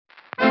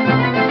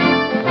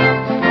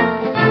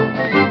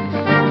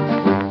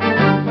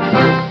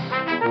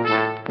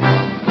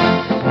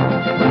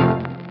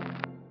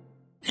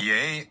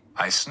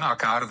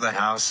snuck out of the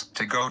house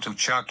to go to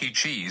Chuck E.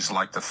 Cheese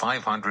like the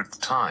 500th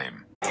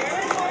time.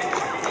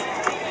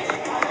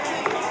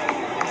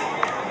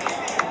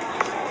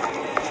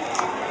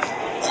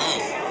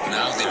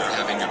 Now they're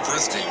having a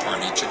birthday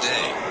party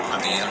today,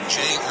 and the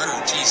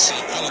MJROTC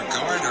Color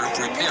Guard are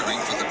preparing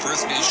for the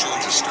birthday show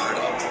to start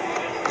up.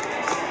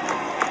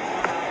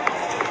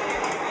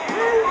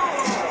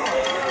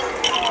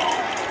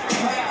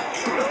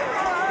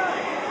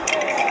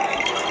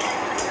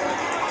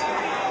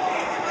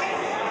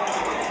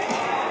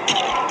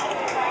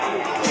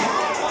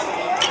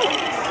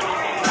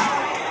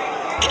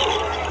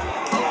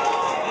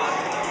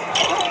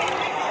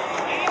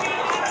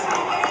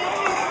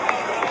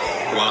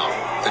 Wow,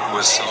 it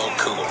was so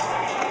cool.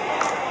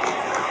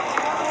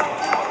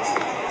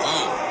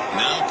 Oh,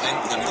 now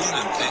Penguin Goon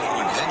and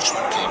Penguin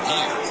Henchman came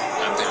here,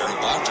 and they're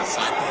about to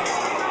fight me.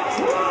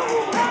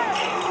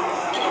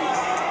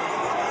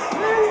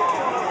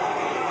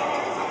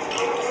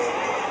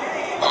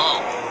 Oh,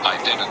 I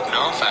didn't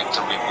know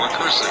factory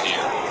workers are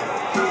here.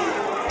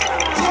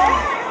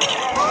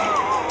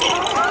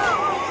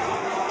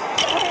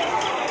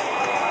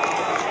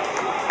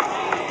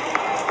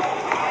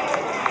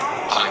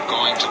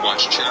 To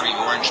watch Cherry,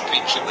 Orange,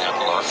 Peach, and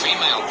Apple are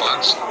female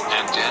bugs,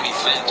 and Danny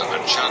Phantom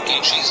and Chuck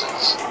E.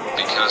 Cheeses,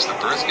 because the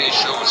birthday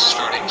show is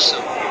starting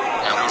soon,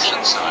 at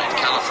Oceanside,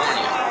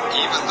 California,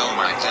 even though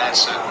my dad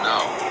said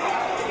no.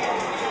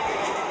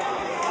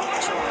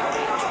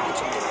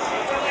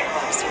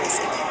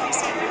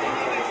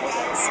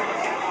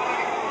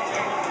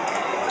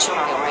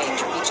 Churro Orange,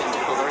 Peach, and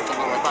Apple are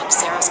vanilla bugs,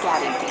 Sarah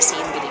scatting,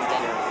 Thesine, getting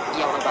better,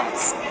 yellow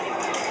bugs.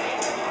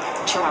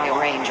 Churro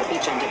Orange,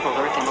 Peach, and Apple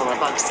are vanilla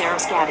bugs, Sarah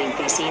scatting,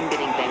 Thesine,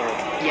 getting better,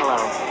 yellow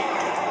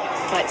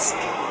butts.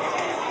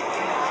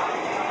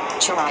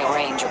 Churro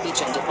Orange,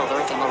 Peach, and Apple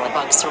are vanilla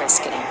bugs, Sarah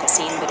scatting,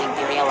 Thesine, getting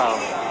better, yellow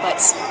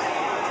butts.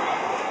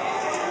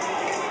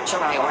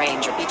 Churro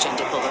Orange, Peach, and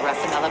Apple are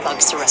vanilla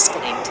bugs, Sarah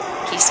scatting,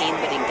 Thesine,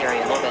 getting better,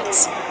 yellow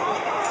butts.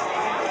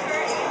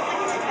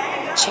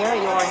 Cherry,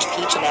 Orange,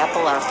 Peach, and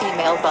Apple are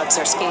female bugs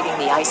are skating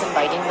the ice and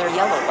biting their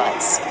yellow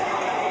butts.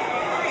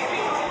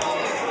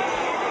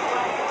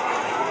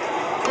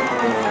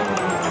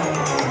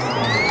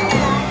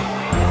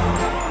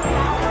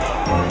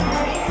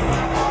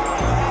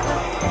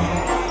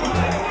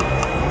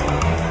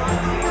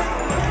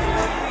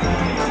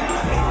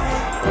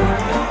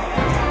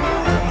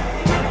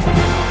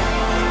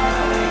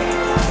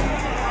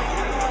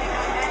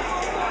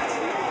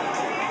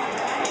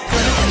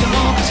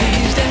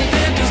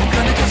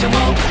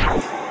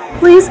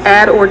 Please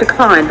add or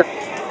decline.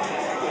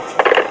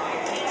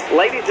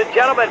 Ladies and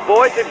gentlemen,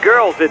 boys and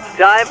girls, it's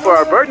time for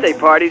our birthday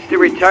parties to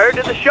return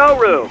to the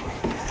showroom.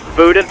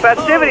 Food and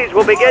festivities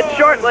will begin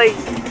shortly.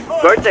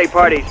 Birthday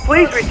parties,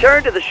 please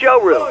return to the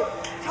showroom.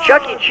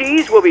 Chuck E.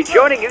 Cheese will be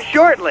joining you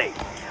shortly.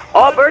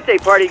 All birthday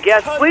party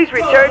guests, please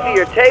return to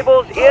your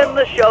tables in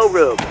the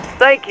showroom.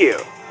 Thank you.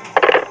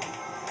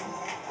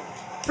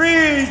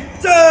 3,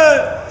 2,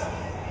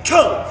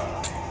 go!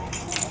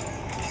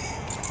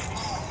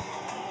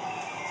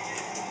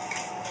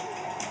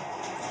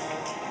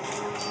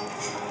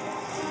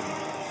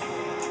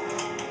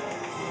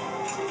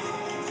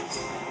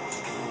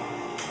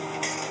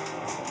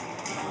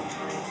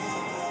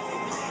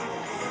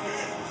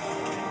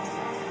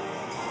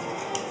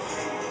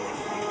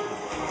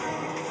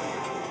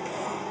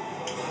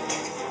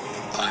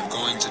 I'm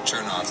going to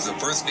turn off the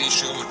birthday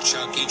show at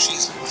Chuck E.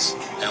 Cheese's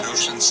at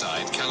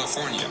Oceanside,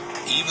 California,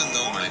 even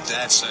though my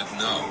dad said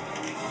no.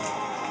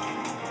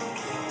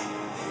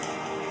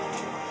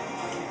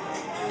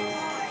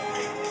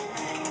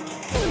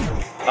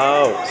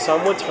 Oh,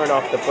 someone turned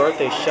off the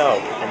birthday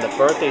show, and the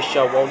birthday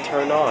show won't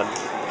turn on.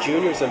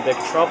 Junior's in big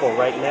trouble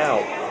right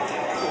now.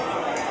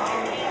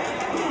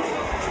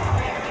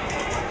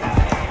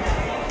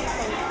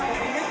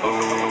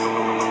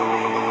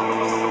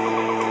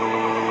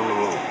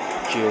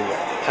 Junior,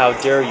 how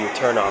dare you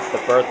turn off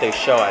the birthday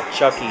show at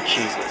Chuck E.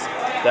 Cheese's?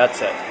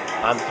 That's it.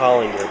 I'm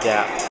calling your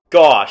dad.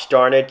 Gosh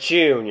darn it,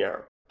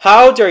 Junior.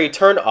 How dare you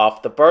turn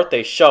off the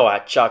birthday show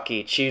at Chuck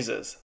E.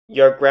 Cheese's?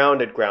 You're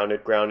grounded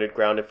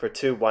for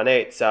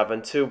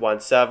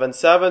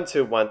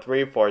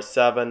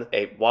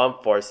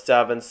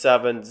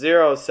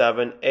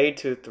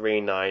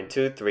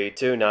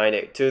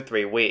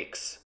 218-7217-721347-8147-707-8239-2329-23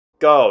 weeks.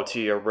 Go to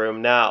your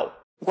room now.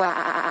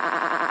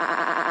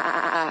 Wow.